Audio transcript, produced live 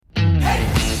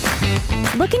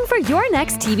Looking for your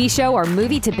next TV show or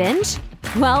movie to binge?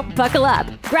 Well, buckle up,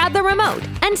 grab the remote,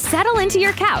 and settle into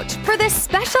your couch for this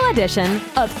special edition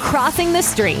of Crossing the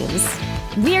Streams.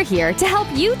 We're here to help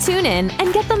you tune in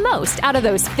and get the most out of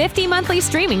those 50 monthly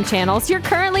streaming channels you're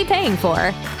currently paying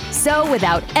for. So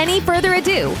without any further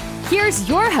ado, here's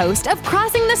your host of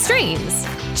Crossing the Streams,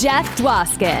 Jeff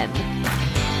Dwoskin.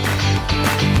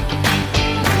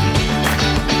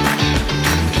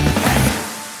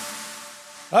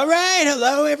 All right,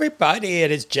 hello everybody. It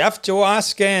is Jeff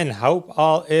Dwoskin. Hope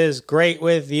all is great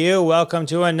with you. Welcome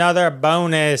to another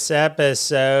bonus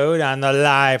episode on the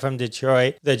Live from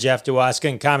Detroit, the Jeff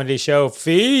Dwoskin Comedy Show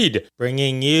feed,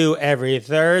 bringing you every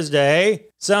Thursday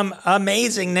some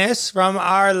amazingness from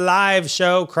our live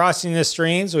show, Crossing the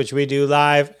Streams, which we do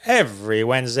live every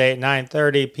Wednesday at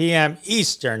 9:30 p.m.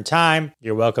 Eastern Time.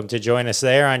 You're welcome to join us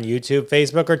there on YouTube,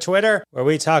 Facebook, or Twitter, where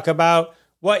we talk about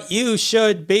what you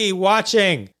should be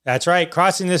watching. That's right,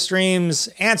 Crossing the Streams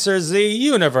answers the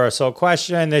universal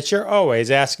question that you're always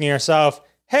asking yourself.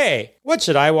 Hey, what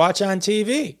should I watch on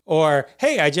TV? Or,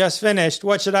 hey, I just finished,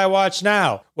 what should I watch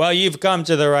now? Well, you've come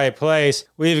to the right place.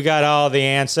 We've got all the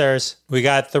answers. We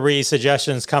got 3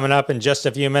 suggestions coming up in just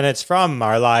a few minutes from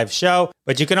our live show.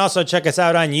 But you can also check us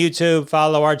out on YouTube,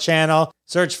 follow our channel,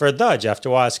 search for The Jeff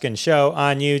Dwoskin Show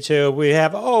on YouTube. We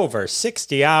have over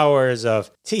 60 hours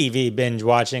of TV binge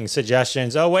watching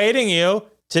suggestions awaiting you.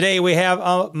 Today, we have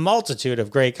a multitude of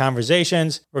great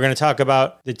conversations. We're going to talk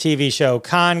about the TV show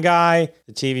Con Guy,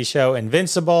 the TV show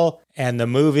Invincible, and the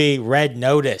movie Red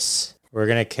Notice. We're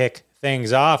going to kick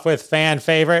things off with fan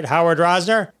favorite Howard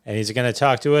Rosner, and he's going to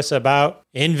talk to us about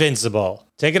Invincible.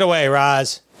 Take it away,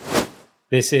 Roz.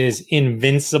 This is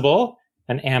Invincible,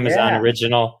 an Amazon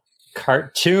original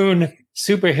cartoon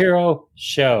superhero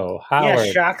show. Howard.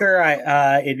 Yeah,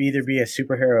 shocker. It'd either be a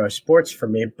superhero or sports for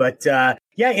me, but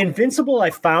Invincible I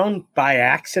found by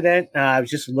accident. I was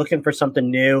just looking for something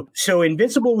new. So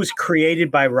Invincible was created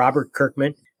by Robert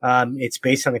Kirkman. It's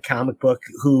based on a comic book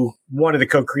one of the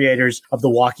co-creators of The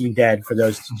Walking Dead, for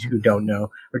those who don't know,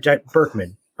 or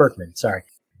Berkman, sorry.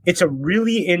 It's a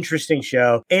really interesting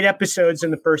show. 8 episodes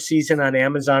in the first season on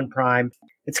Amazon Prime.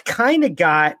 It's kind of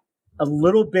got a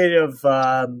little bit of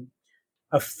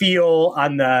a feel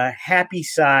on the happy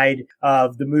side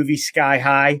of the movie Sky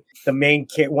High.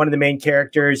 One of the main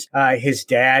characters, his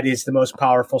dad is the most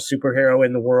powerful superhero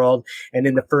in the world. And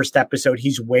in the first episode,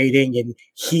 he's waiting and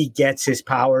he gets his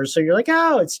powers. So you're like,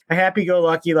 oh, it's a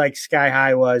happy-go-lucky like Sky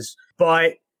High was.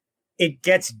 But it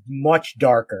gets much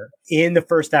darker. In the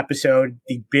first episode,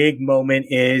 the big moment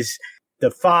is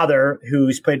the father,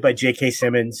 who's played by J.K.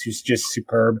 Simmons, who's just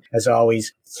superb, as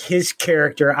always. His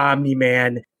character,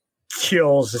 Omni-Man,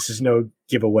 kills. This is no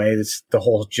giveaway. This is the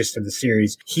whole gist of the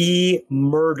series. He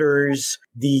murders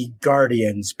the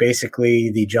Guardians, basically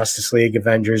the Justice League,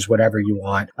 Avengers, whatever you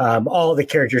want. All the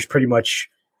characters pretty much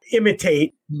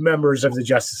imitate members of the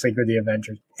Justice League or the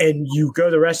Avengers. And you go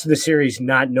the rest of the series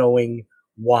not knowing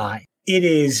why. It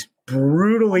is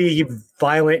brutally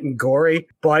violent and gory,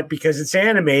 but because it's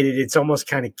animated, it's almost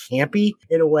kind of campy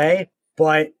in a way.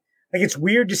 But it's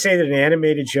weird to say that an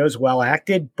animated show is well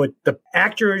acted, but the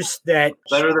actors that...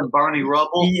 Better than Barney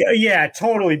Rubble? Yeah,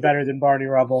 totally better than Barney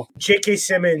Rubble. J.K.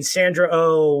 Simmons, Sandra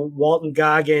Oh, Walton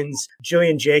Goggins,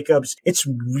 Jillian Jacobs. It's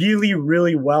really,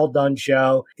 really well done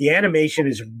show. The animation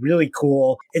is really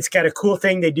cool. It's got a cool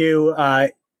thing they do.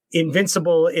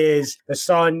 Invincible is the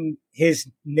son, his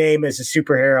name as a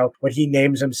superhero, what he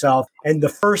names himself. And the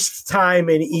first time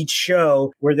in each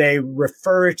show where they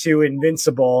refer to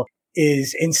Invincible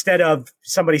is instead of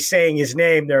somebody saying his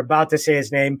name, they're about to say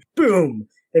his name, boom,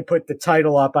 they put the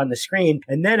title up on the screen.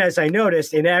 And then as I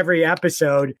noticed, in every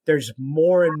episode, there's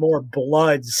more and more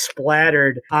blood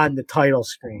splattered on the title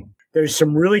screen. There's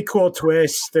some really cool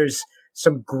twists. There's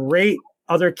some great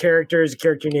other characters, a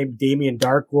character named Damien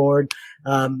Darklord.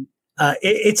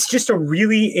 It's just a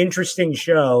really interesting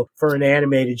show for an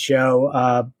animated show,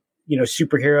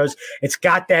 superheroes. It's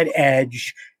got that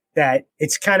edge. That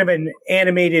it's kind of an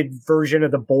animated version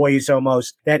of The Boys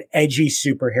almost, that edgy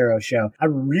superhero show. I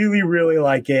really, really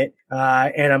like it.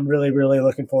 And I'm really, really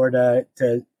looking forward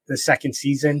to the second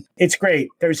season. It's great.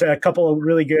 There's a couple of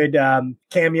really good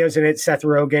cameos in it. Seth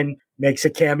Rogen makes a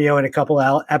cameo in a couple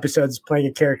episodes playing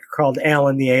a character called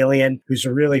Alan the Alien, who's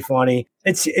really funny.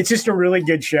 It's just a really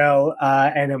good show.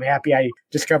 And I'm happy I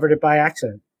discovered it by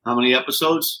accident. How many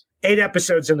episodes? 8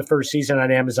 episodes in the first season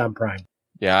on Amazon Prime.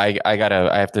 Yeah, I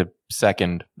have to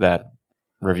second that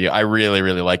review. I really,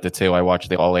 really liked it too. I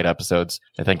watched all 8 episodes,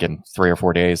 I think in 3 or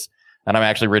 4 days. And I'm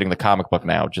actually reading the comic book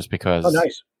now just because. Oh,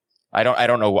 nice. I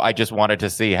don't know. I just wanted to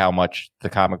see how much the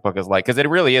comic book is like, because it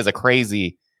really is a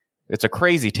crazy it's a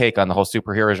crazy take on the whole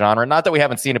superhero genre. Not that we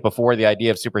haven't seen it before, the idea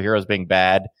of superheroes being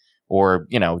bad or,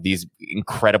 these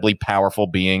incredibly powerful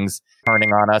beings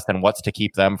turning on us and what's to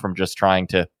keep them from just trying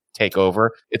to take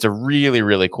over. It's a really,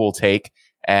 really cool take.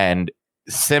 And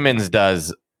Simmons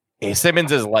is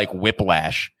like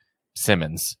Whiplash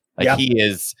Simmons. Like he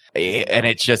is, and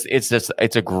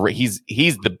it's a great, he's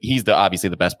the obviously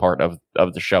the best part of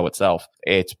the show itself.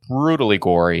 It's brutally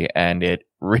gory and it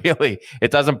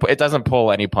doesn't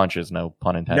pull any punches, no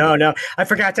pun intended. No. I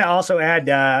forgot to also add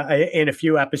in a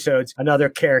few episodes, another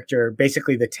character,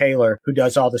 basically the tailor who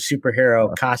does all the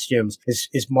superhero costumes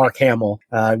is Mark Hamill,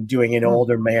 doing an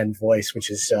older man voice, which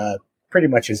is, pretty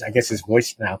much his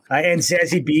voice now. And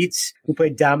Zazie Beetz, who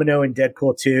played Domino in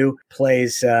Deadpool 2,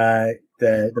 plays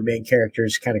the main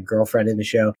character's kind of girlfriend in the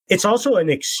show. It's also an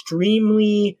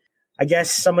extremely, I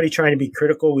guess somebody trying to be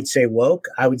critical would say woke.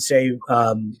 I would say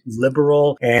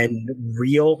liberal and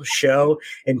real show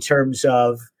in terms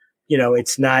of,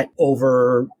 it's not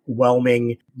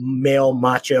overwhelming male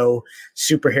macho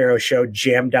superhero show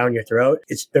jammed down your throat.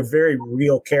 They're very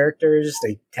real characters.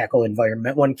 They tackle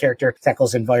one character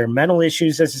tackles environmental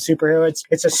issues as a superhero.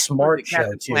 It's a smart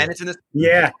show too.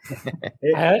 Yeah.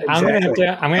 I'm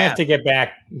gonna have to get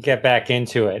back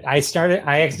into it. I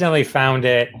accidentally found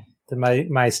it.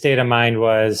 My state of mind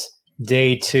was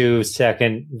day 2,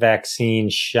 second vaccine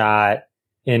shot,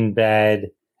 in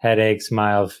bed, headaches,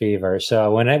 mild fever.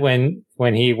 So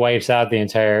when he wipes out the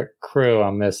entire crew,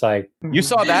 I'm just like, you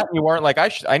saw that and you weren't like,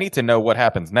 I need to know what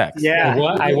happens next. Yeah,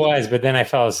 I was, but then I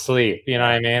fell asleep. You know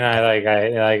what I mean? I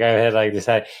had like this,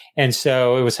 and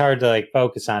so it was hard to like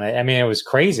focus on it. I mean, it was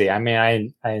crazy. I mean,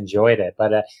 I enjoyed it,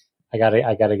 but I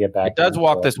gotta get back. It does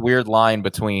walk this weird line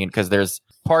between, because there's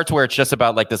parts where it's just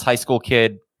about like this high school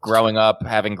kid growing up,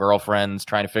 having girlfriends,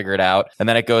 trying to figure it out, and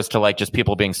then it goes to like just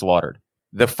people being slaughtered.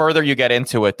 The further you get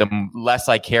into it, the less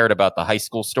I cared about the high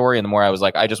school story, and the more I was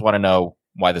like, I just want to know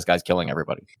why this guy's killing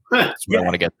everybody. That's what I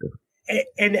want to get to.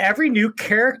 And every new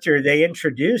character they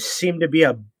introduce seemed to be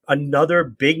another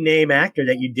big name actor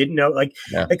that you didn't know. Like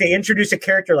they introduced a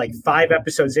character like 5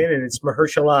 episodes in, and it's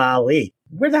Mahershala Ali.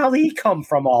 Where the hell did he come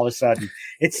from all of a sudden?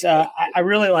 It's I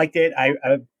really liked it. I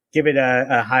give it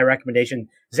a high recommendation.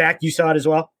 Zach, you saw it as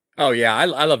well? Oh yeah, I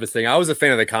love this thing. I was a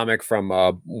fan of the comic from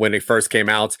when it first came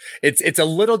out. It's a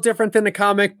little different than the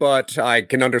comic, but I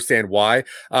can understand why.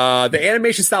 The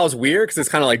animation style is weird because it's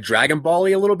kind of like Dragon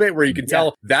Ball-y a little bit, where you can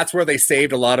tell that's where they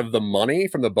saved a lot of the money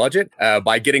from the budget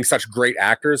by getting such great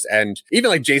actors, and even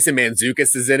like Jason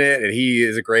Mantzoukas is in it, and he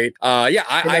is a great. I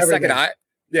second.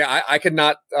 I could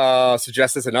not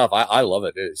suggest this enough. I love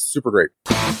it. It is super great.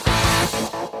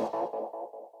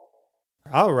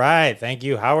 All right. Thank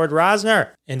you, Howard Rosner.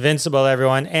 Invincible,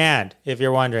 everyone. And if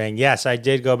you're wondering, yes, I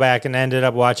did go back and ended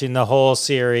up watching the whole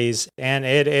series, and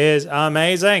it is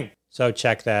amazing. So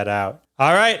check that out.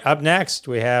 All right. Up next,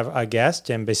 we have a guest,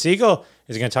 Tim Basiegel,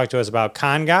 who's going to talk to us about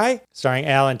Con Guy, starring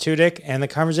Alan Tudyk, and the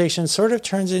conversation sort of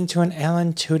turns into an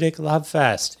Alan Tudyk love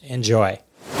fest. Enjoy.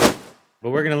 But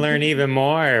we're going to learn even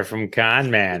more from Con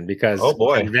Man, because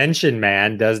Convention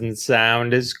Man doesn't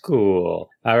sound as cool.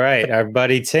 All right. Our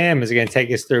buddy Tim is going to take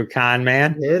us through Con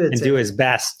Man and do his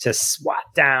best to swat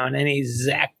down any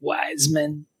Zach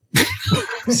Wiseman.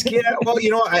 Yeah, well,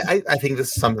 I think this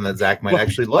is something that Zach might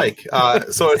actually like.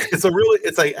 So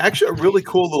it's actually a really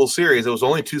cool little series. It was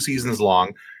only 2 seasons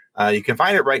long. You can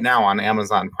find it right now on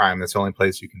Amazon Prime. That's the only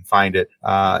place you can find it.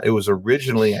 It was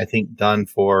originally, I think, done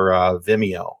for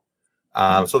Vimeo.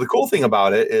 So the cool thing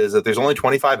about it is that there's only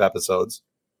 25 episodes.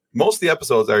 Most of the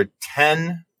episodes are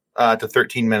 10 to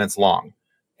 13 minutes long.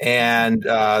 And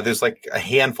there's like a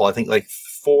handful, I think like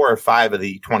 4 or 5 of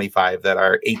the 25 that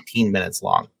are 18 minutes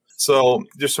long. So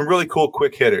there's some really cool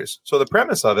quick hitters. So the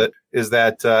premise of it is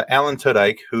that Alan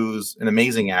Tudyk, who's an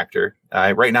amazing actor,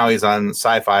 right now he's on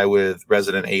Sci-Fi with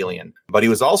Resident Alien. But he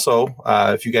was also,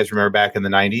 if you guys remember back in the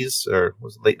 90s, or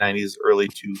was it late 90s, early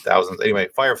 2000s, anyway,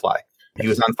 Firefly. He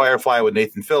was on Firefly with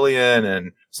Nathan Fillion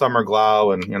and Summer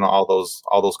Glau and all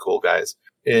those cool guys.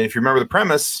 And if you remember the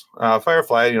premise,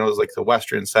 Firefly, it was like the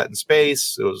Western set in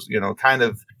space. It was kind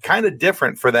of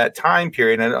different for that time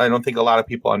period. And I don't think a lot of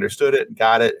people understood it and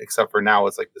got it, except for now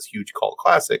it's like this huge cult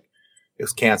classic. It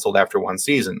was canceled after 1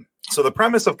 season. So the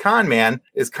premise of Con Man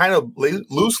is kind of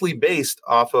loosely based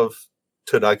off of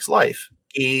Tudyk's life.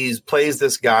 He plays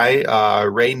this guy,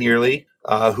 Ray Nearly,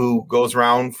 who goes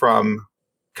around from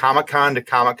Comic-Con to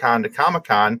Comic-Con to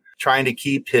Comic-Con, trying to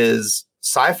keep his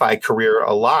sci-fi career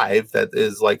alive that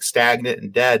is like stagnant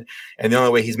and dead. And the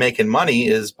only way he's making money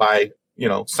is by,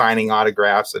 signing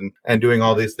autographs and doing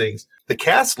all these things. The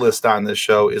cast list on this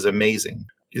show is amazing.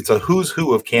 it's a who's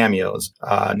who of cameos.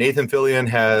 Nathan Fillion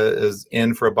is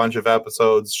in for a bunch of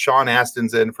episodes. Sean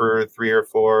Astin's in for 3 or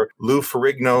 4. Lou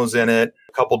Ferrigno's in it,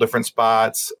 a couple different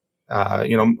spots.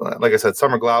 Like I said,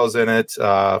 Summer Glau's in it.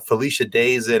 Felicia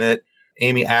Day's in it.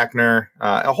 Amy Ackner,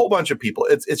 a whole bunch of people.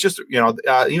 It's just,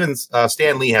 even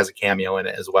Stan Lee has a cameo in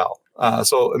it as well.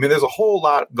 So, I mean, there's a whole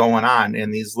lot going on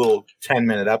in these little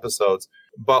 10-minute episodes.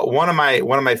 But one of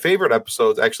my favorite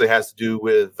episodes actually has to do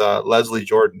with Leslie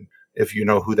Jordan. If you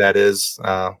know who that is,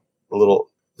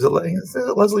 is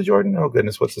it Leslie Jordan? Oh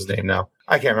goodness, what's his name now?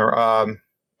 I can't remember.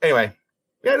 Anyway,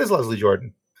 yeah, it is Leslie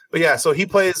Jordan. But yeah, so he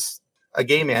plays a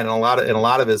gay man in a lot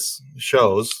of his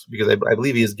shows, because I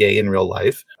believe he is gay in real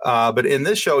life. But in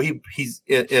this show, he's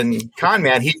in Con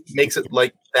Man. He makes it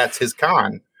like that's his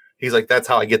con. He's like, that's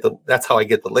how I get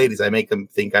the ladies. I make them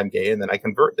think I'm gay, and then I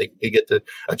convert. They get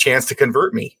a chance to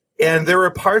convert me. And there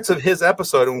were parts of his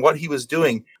episode and what he was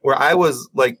doing where I was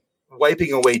like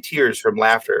wiping away tears from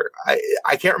laughter.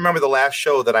 I can't remember the last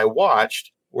show that I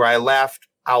watched where I laughed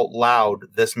out loud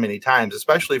this many times,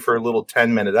 especially for little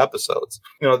 10-minute episodes.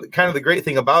 Kind of the great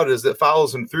thing about it is it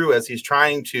follows him through as he's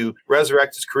trying to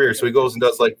resurrect his career. So he goes and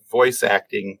does like voice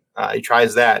acting. He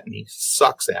tries that and he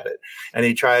sucks at it. And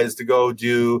he tries to go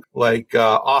do like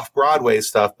off-Broadway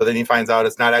stuff, but then he finds out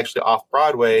it's not actually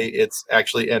off-Broadway. It's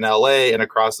actually in LA and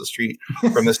across the street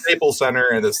from the Staples Center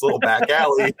and this little back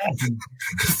alley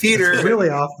theater. It's really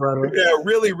off-Broadway. Yeah,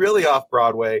 really, really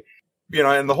off-Broadway.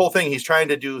 And the whole thing, he's trying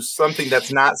to do something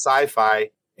that's not sci-fi.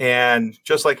 And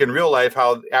just like in real life,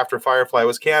 how after Firefly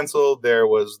was canceled, there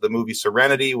was the movie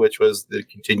Serenity, which was the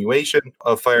continuation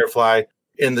of Firefly.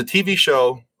 In the TV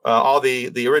show, all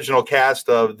the original cast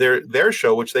of their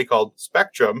show, which they called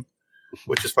Spectrum,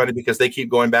 which is funny because they keep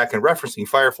going back and referencing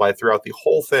Firefly throughout the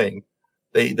whole thing.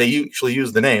 They usually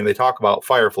use the name. They talk about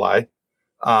Firefly,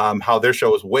 how their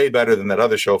show is way better than that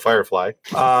other show, Firefly.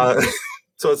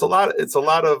 So it's a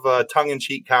lot of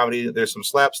tongue-in-cheek comedy. There's some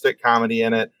slapstick comedy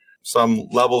in it, some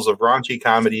levels of raunchy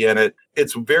comedy in it.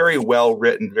 It's very well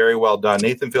written, very well done.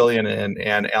 Nathan Fillion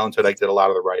and Alan Tudyk did a lot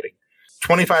of the writing.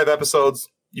 25 episodes.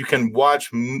 You can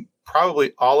watch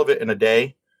probably all of it in a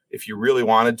day if you really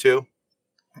wanted to.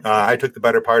 I took the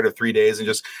better part of 3 days and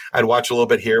I'd watch a little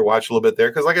bit here, watch a little bit there.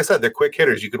 Because like I said, they're quick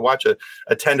hitters. You could watch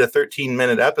a 10 to 13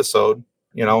 minute episode.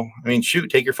 Shoot,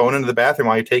 take your phone into the bathroom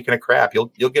while you're taking a crap.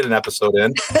 You'll get an episode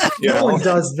in. No one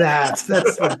does that.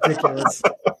 That's ridiculous.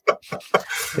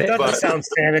 Doesn't sound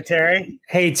sanitary.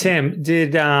 Hey Tim,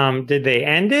 did they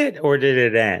end it or did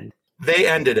it end? They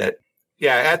ended it.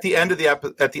 Yeah, at the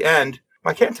end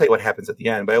I can't tell you what happens at the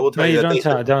end, but I will tell you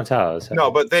that don't tell us.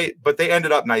 No, but they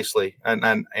ended up nicely,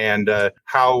 and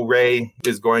how Ray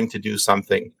is going to do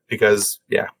something because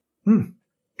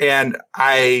And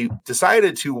I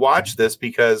decided to watch this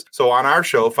because, on our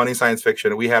show, Funny Science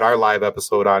Fiction, we had our live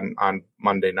episode on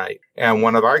Monday night. And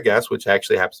one of our guests, which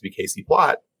actually happens to be Casey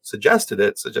Plott, suggested,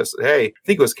 hey, I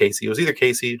think it was Casey. It was either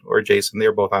Casey or Jason. They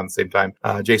were both on at the same time.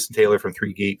 Jason Taylor from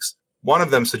 3 Geeks. One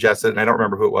of them suggested, and I don't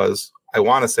remember who it was. I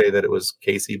want to say that it was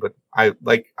Casey, but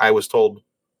I was told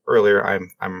earlier,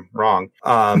 I'm wrong.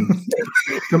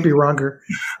 Don't be wronger.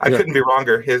 I couldn't be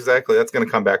wronger. Exactly. That's going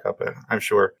to come back up, I'm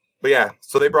sure. But yeah,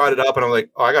 so they brought it up, and I'm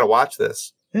like, oh, I got to watch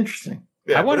this. Interesting.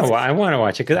 Yeah, I want to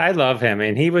watch it because I love him,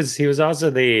 and he was also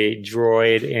the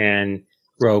droid in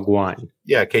Rogue One.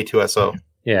 Yeah, K2SO.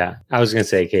 Yeah, I was going to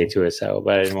say K2SO,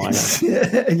 but I didn't want to. You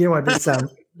didn't want to sound.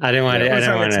 I didn't want to. I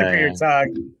didn't want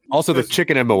to. Also, the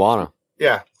chicken in Moana.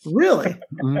 Yeah. Really?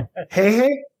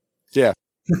 Hey. Yeah.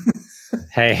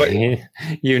 Hey,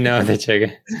 the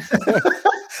chicken.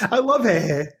 I love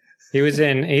Hey. He was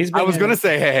in. I was going to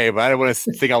say hey, but I didn't want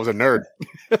to think I was a nerd.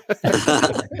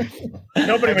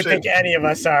 Nobody would think any of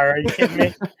us are. Are you kidding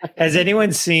me? Has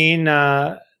anyone seen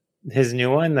his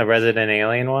new one, the Resident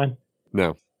Alien one?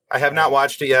 No. I have not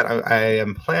watched it yet. I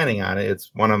am planning on it. It's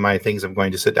one of my things I'm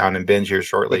going to sit down and binge here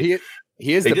shortly. But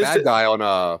he is the bad guy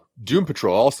on Doom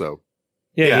Patrol also.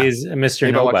 Yeah, he's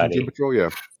Mr. Nobody. Doom Patrol, yeah.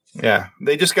 Yeah.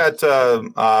 They just got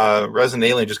Resident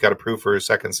Alien just got approved for a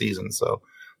second season, so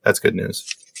that's good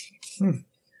news.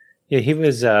 Yeah, he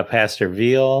was Pastor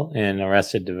Veal in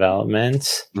Arrested Development.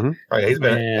 Mm-hmm. Right, he's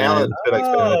been Alan Tudyk's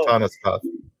been in a ton of stuff.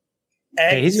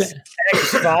 Egg's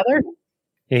father?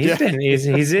 Yeah,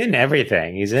 he's in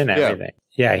everything. He's in everything.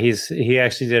 Yeah, he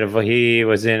actually did he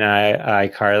was in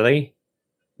iCarly.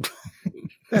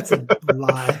 That's a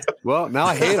lie. Well, now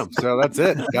I hate him, so that's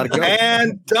it. Got to go.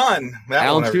 And done.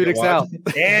 Alan Tudyk's out.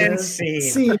 And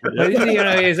scene. But,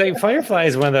 it's like Firefly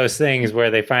is one of those things where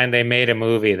they find they made a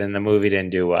movie, then the movie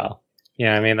didn't do well.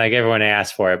 I mean, like everyone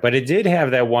asked for it, but it did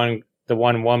have the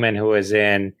one woman who was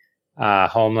in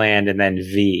Homeland and then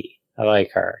V. I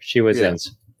like her. She was in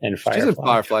in She's in Firefly.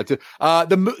 Firefly too.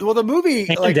 The movie,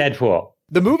 And like Deadpool.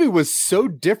 the movie, was so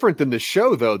different than the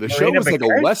show, though. The show Marina was like a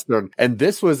McBride? western, and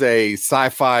this was a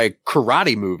sci-fi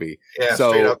karate movie. Yeah, straight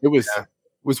So up. it was Yeah.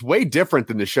 was way different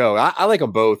than the show. I like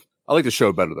them both. I like the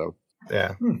show better though.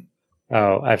 Yeah.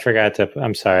 Oh,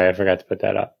 I'm sorry. I forgot to put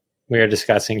that up. We are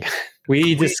discussing.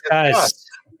 We discussed.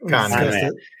 Con Man.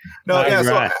 Man. No, All yeah.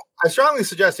 So right. I strongly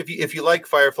suggest if you like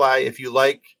Firefly, if you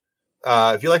like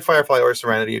Firefly or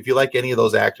Serenity, if you like any of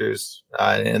those actors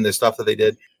and the stuff that they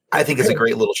did, I think it's a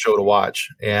great little show to watch,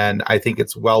 and I think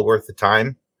it's well worth the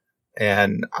time.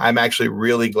 And I'm actually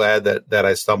really glad that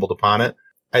I stumbled upon it.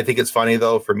 I think it's funny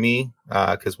though for me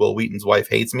because Will Wheaton's wife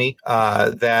hates me.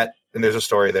 And there's a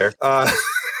story there. But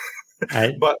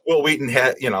Will Wheaton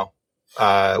had,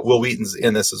 Will Wheaton's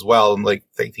in this as well, in like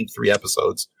I think 3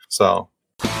 episodes. So.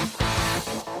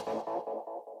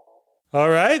 All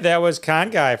right, that was Con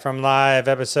Guy from Live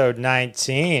episode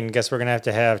 19. Guess we're going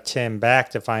to have Tim back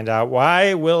to find out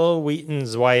why Will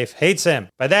Wheaton's wife hates him.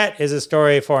 But that is a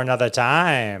story for another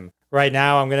time. Right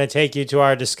now, I'm going to take you to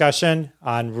our discussion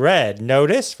on Red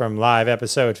Notice from Live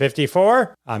episode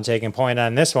 54. I'm taking point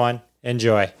on this one.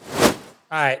 Enjoy.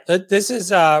 All right, this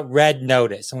is Red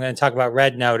Notice. I'm going to talk about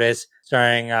Red Notice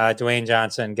starring Dwayne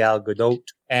Johnson, Gal Gadot,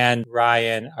 and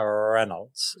Ryan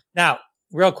Reynolds. Now,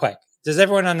 real quick. Does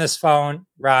everyone on this phone,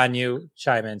 Ron, you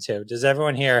chime in too, does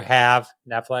everyone here have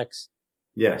Netflix?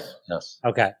 Yes.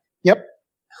 Okay. Yep.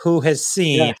 Who has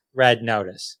seen Yeah. Red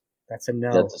Notice? That's a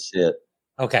no. That's a shit.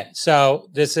 Okay. So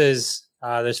this is,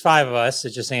 there's 5 of us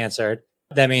that just answered.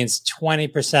 That means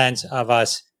 20% of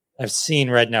us have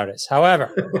seen Red Notice.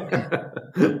 However,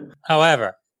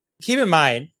 keep in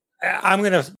mind, I'm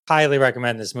going to highly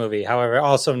recommend this movie. However,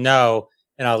 also know,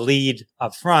 and I'll lead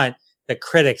up front, the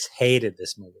critics hated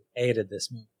this movie.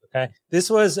 Okay. This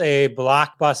was a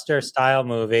blockbuster style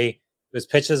movie. It was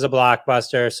pitched as a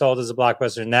blockbuster, sold as a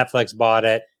blockbuster. Netflix bought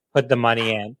it, put the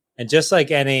money in. And just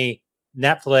like any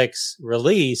Netflix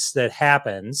release that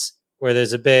happens where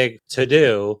there's a big to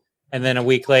do, and then a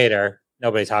week later,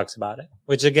 nobody talks about it,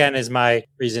 which again is my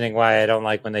reasoning why I don't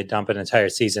like when they dump an entire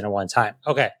season at one time.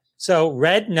 Okay. So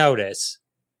Red Notice,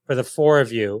 for the 4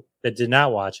 of you that did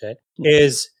not watch it,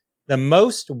 is the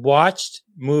most watched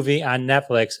movie on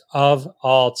Netflix of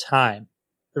all time.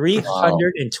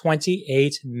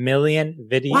 328 million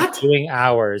video viewing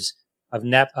hours of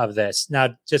this. Now,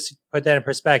 just to put that in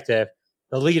perspective,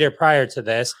 the leader prior to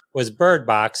this was Bird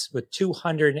Box with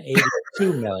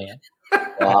 282 million.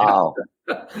 Wow.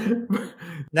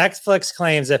 Netflix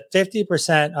claims that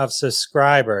 50% of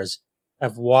subscribers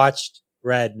have watched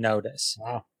Red Notice.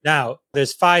 Wow. Now,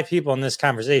 there's 5 people in this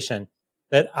conversation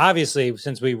that obviously,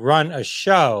 since we run a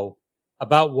show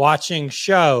about watching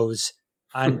shows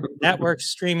on network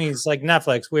streamings like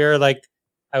Netflix, we're like,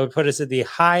 I would put us at the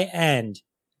high end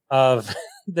of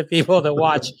the people that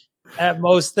watch at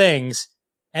most things.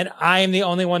 And I am the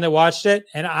only one that watched it.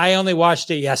 And I only watched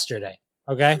it yesterday.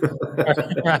 Okay.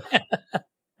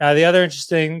 Now, the other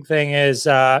interesting thing is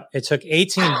it took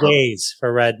 18 days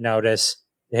for Red Notice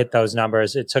to hit those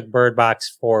numbers. It took Bird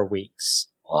Box 4 weeks.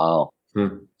 Wow.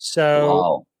 So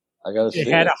Wow. I gotta see it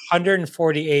had it.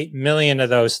 148 million of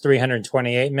those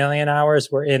 328 million hours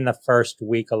were in the first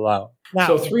week alone. Now,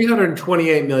 So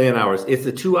 328 million hours. It's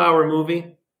a 2-hour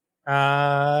movie.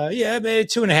 yeah, maybe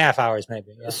 2.5 hours,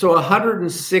 maybe. Yeah. So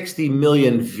 160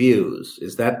 million views.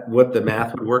 Is that what the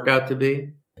math would work out to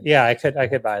be? Yeah, I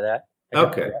could buy that.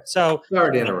 Okay. So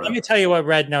Sorry to let interrupt. me tell you what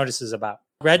Red Notice is about.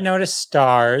 Red Notice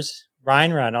stars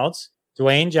Ryan Reynolds,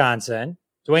 Dwayne Johnson.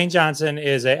 Dwayne Johnson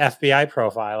is a FBI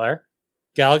profiler.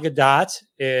 Gal Gadot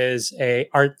is a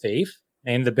art thief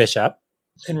named the Bishop.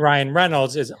 And Ryan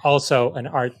Reynolds is also an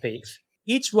art thief.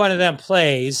 Each one of them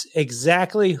plays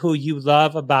exactly who you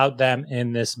love about them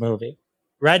in this movie.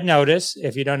 Red Notice,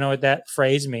 if you don't know what that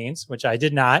phrase means, which I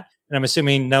did not, and I'm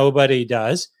assuming nobody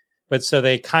does, but so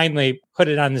they kindly put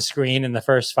it on the screen in the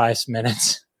first 5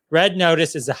 minutes. Red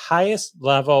Notice is the highest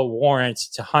level warrant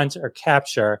to hunt or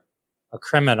capture a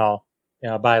criminal,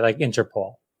 by like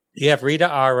Interpol. You have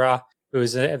Rita Ora,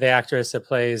 who's the actress that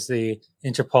plays the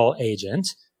Interpol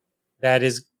agent, that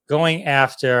is going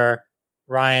after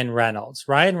Ryan Reynolds.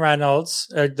 Ryan Reynolds,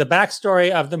 the backstory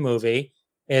of the movie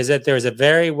is that there's a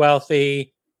very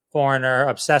wealthy foreigner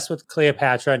obsessed with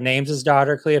Cleopatra, names his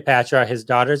daughter Cleopatra. His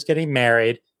daughter's getting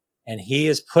married, and he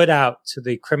is put out to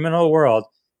the criminal world.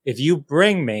 If you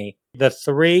bring me the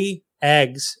 3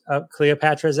 eggs of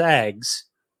Cleopatra's eggs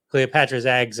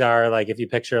are like, if you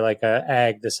picture like an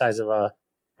egg the size of a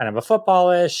kind of a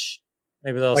footballish,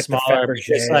 maybe a little Like the smaller, but Fabergé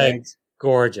just like eggs.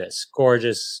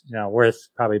 gorgeous, worth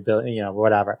probably billion,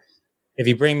 whatever. If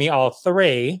you bring me all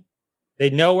 3, they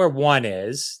know where one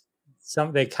is.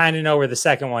 They kind of know where the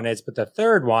second one is, but the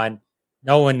third one,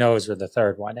 no one knows where the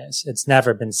third one is. It's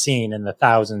never been seen in the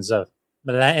thousands of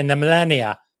in the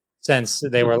millennia since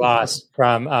they were lost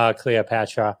from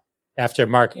Cleopatra after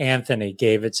Mark Antony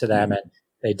gave it to them and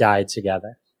they died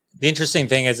together. The interesting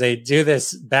thing is they do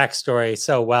this backstory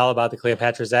so well about the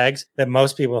Cleopatra's eggs that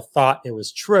most people thought it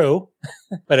was true,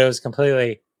 but it was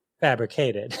completely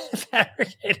fabricated.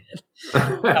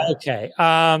 Okay.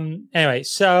 Anyway,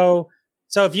 so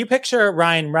if you picture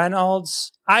Ryan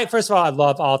Reynolds, first of all, I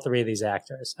love all three of these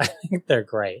actors. I think they're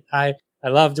great. I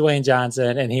love Dwayne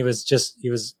Johnson, and he was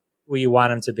who you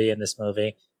want him to be in this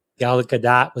movie. Gal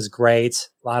Gadot was great.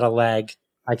 A lot of leg.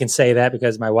 I can say that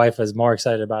because my wife was more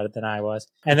excited about it than I was.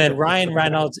 And then Ryan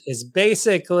Reynolds is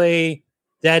basically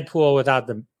Deadpool without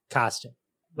the costume.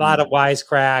 A lot of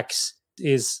wisecracks.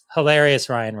 Is hilarious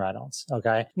Ryan Reynolds.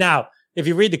 Okay. Now, if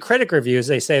you read the critic reviews,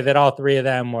 they say that all three of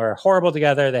them were horrible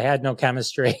together. They had no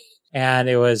chemistry and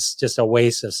it was just a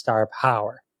waste of star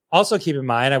power. Also keep in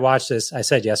mind, I watched this, I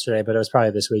said yesterday, but it was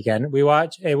probably this weekend. We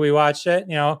watched it,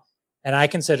 and I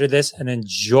consider this an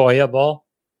enjoyable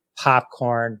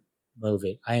popcorn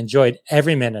movie. I enjoyed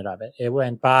every minute of it. It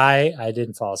went by. I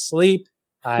didn't fall asleep.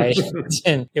 It's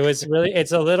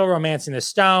a little Romancing the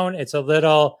Stone. It's a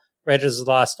little Raiders of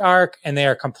the Lost Ark, and they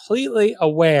are completely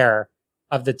aware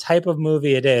of the type of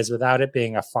movie it is without it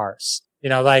being a farce.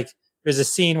 Like there's a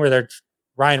scene where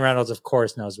Ryan Reynolds, of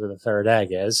course, knows where the third egg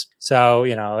is. So,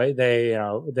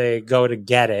 they go to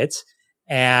get it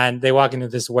and they walk into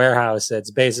this warehouse that's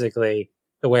basically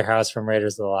the warehouse from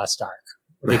Raiders of the Lost Ark.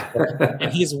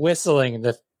 And he's whistling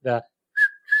the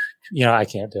I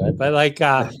can't do it,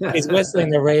 but he's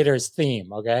whistling the Raiders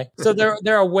theme. Okay. So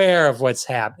they're aware of what's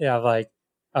happening,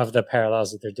 of the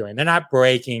parallels that they're doing. They're not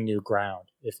breaking new ground,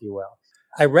 if you will.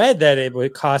 I read that it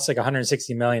would cost like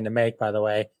 $160 million to make, by the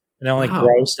way, and it only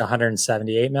grossed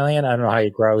 $178 million. I don't know how you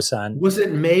gross on. Was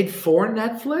it made for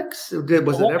Netflix?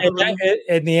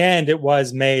 In the end, it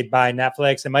was made by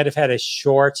Netflix. It might have had a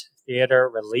short theater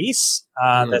release.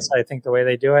 That's, I think, the way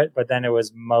they do it. But then it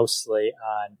was mostly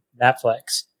on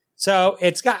Netflix. So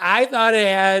I thought it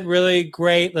had really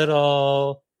great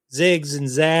little zigs and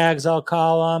zags, I'll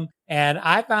call them. And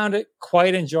I found it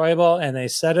quite enjoyable, and they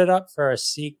set it up for a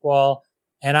sequel,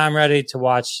 and I'm ready to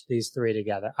watch these three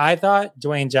together. I thought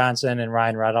Dwayne Johnson and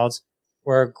Ryan Reynolds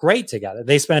were great together.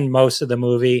 They spend most of the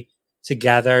movie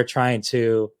together trying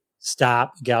to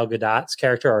stop Gal Gadot's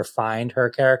character or find her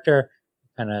character.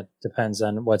 Kind of depends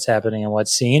on what's happening and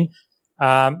what's seen.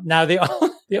 Now,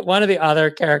 one of the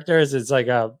other characters is like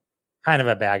a kind of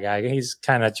a bad guy. He's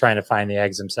kind of trying to find the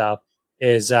eggs himself.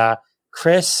 Is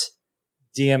Chris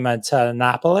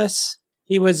Diamantopoulos.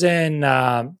 He was in,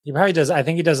 he probably does, I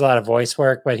think he does a lot of voice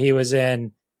work, but he was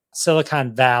in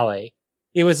Silicon Valley.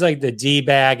 He was like the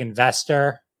D-bag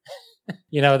investor,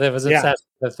 that was obsessed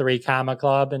with the 3 Comma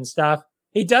Club and stuff.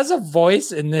 He does a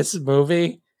voice in this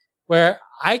movie where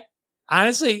I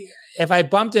honestly, if I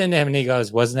bumped into him and he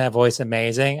goes, "Wasn't that voice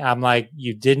amazing?" I'm like,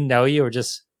 you didn't know you were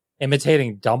just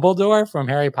imitating Dumbledore from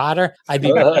Harry Potter? I'd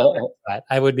be upset.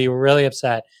 I would be really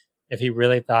upset if he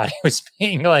really thought he was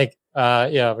being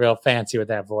real fancy with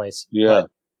that voice. Yeah.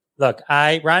 But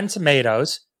look, Rotten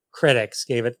Tomatoes critics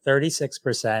gave it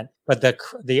 36%, but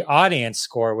the audience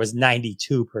score was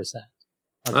 92%.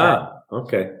 Okay.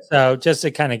 Okay. So just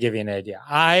to kind of give you an idea,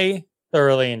 I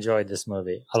thoroughly enjoyed this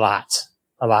movie a lot.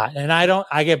 And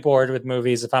I get bored with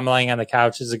movies. If I'm laying on the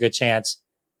couch, there's a good chance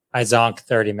I zonk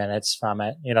 30 minutes from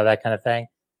it, that kind of thing.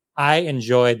 I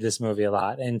enjoyed this movie a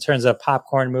lot. In terms of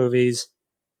popcorn movies,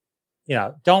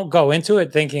 don't go into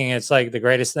it thinking it's like the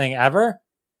greatest thing ever.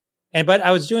 But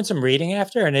I was doing some reading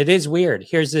after, and it is weird.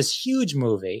 Here's this huge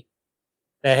movie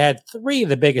that had 3 of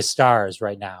the biggest stars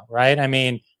right now, right? I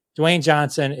mean, Dwayne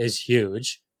Johnson is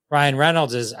huge. Ryan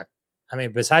Reynolds is,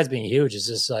 besides being huge, is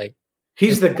just like,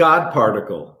 he's the God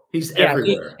particle. He's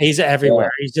everywhere. He's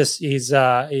everywhere.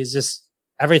 Yeah. He's just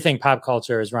everything pop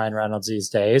culture is Ryan Reynolds these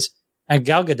days. And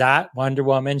Gal Gadot, Wonder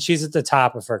Woman, she's at the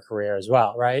top of her career as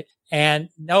well, right? And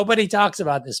nobody talks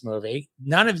about this movie.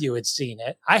 None of you had seen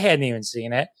it. I hadn't even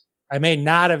seen it. I may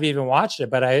not have even watched it,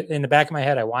 but in the back of my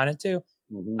head, I wanted to.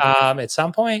 Mm-hmm. At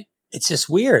some point, it's just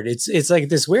weird. It's like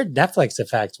this weird Netflix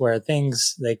effect where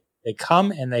things they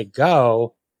come and they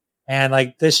go, and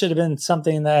like this should have been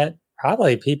something that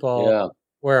probably people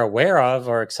were aware of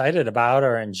or excited about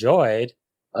or enjoyed.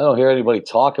 I don't hear anybody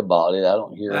talk about it. I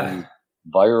don't hear any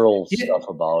viral stuff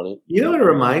about it. You know what it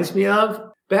reminds me of?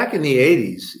 Back in the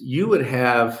 80s, you would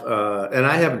have, and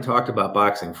I haven't talked about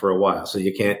boxing for a while, so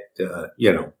you can't,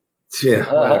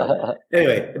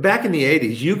 Anyway, back in the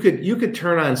 80s, you could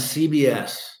turn on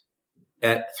CBS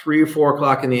at 3 or 4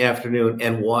 o'clock in the afternoon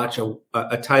and watch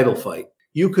a title fight.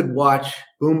 You could watch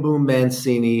Boom Boom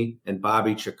Mancini and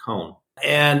Bobby Chacon.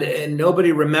 And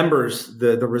nobody remembers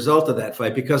the result of that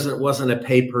fight because it wasn't a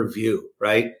pay-per-view,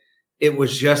 right? It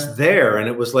was just there. And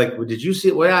it was like, well, did you see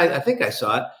it? Well, I think I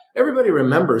saw it. Everybody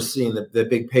remembers seeing the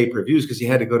big pay-per-views because you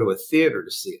had to go to a theater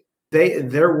to see it.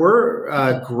 There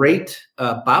were great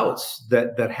bouts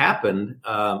that happened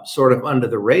sort of under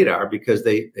the radar because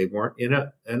they weren't in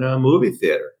a movie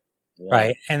theater.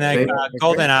 Right. And then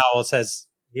Golden Owl says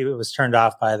he was turned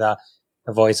off by the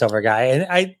voiceover guy.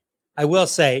 And I will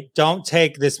say, don't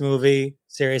take this movie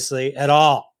seriously at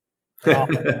all.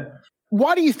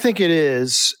 Why do you think it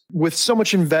is, with so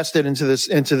much invested into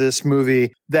this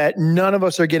movie, that none of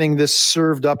us are getting this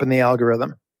served up in the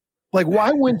algorithm? Like,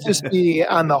 why wouldn't this be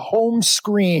on the home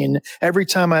screen every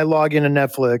time I log into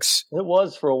Netflix? It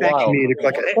was for a while. Well,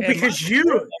 because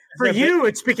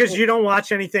it's because you don't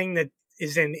watch anything that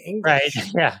is in English.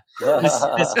 Right. Yeah.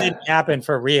 This didn't happen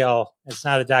for real. It's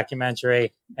not a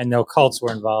documentary, and no cults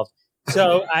were involved.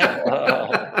 So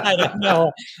I don't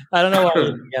know. I don't know why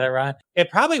you get it wrong.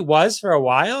 It probably was for a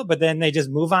while, but then they just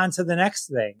move on to the next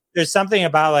thing. There's something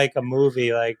about like a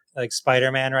movie like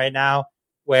Spider-Man right now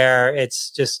where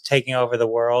it's just taking over the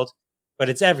world, but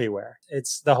it's everywhere.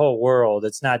 It's the whole world.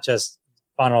 It's not just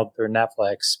funneled through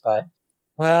Netflix. But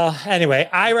well, anyway,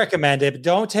 I recommend it. But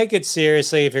don't take it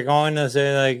seriously if you're going to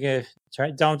say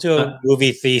don't do a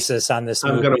movie thesis on this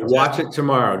movie. I'm going to watch it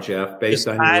tomorrow, Jeff, based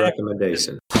on your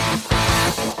recommendation.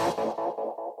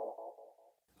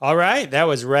 All right, that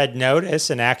was Red Notice,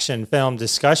 an action film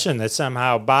discussion that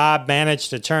somehow Bob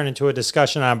managed to turn into a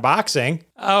discussion on boxing.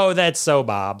 Oh, that's so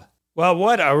Bob. Well,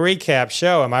 what a recap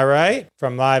show, am I right?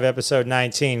 From live episode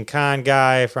 19, Con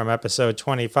Guy, from episode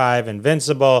 25,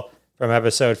 Invincible, from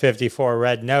episode 54,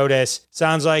 Red Notice.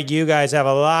 Sounds like you guys have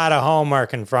a lot of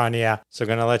homework in front of you, so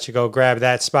going to let you go grab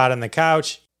that spot on the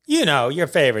couch. You know, your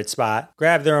favorite spot.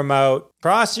 Grab the remote,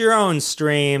 cross your own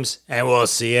streams, and we'll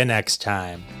see you next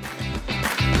time.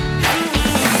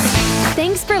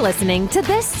 Thanks for listening to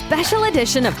this special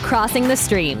edition of Crossing the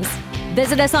Streams.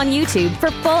 Visit us on YouTube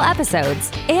for full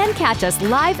episodes and catch us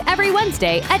live every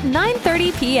Wednesday at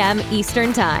 9:30 p.m.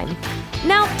 Eastern Time.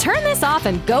 Now turn this off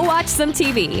and go watch some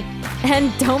TV.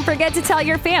 And don't forget to tell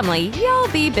your family you'll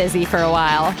be busy for a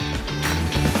while.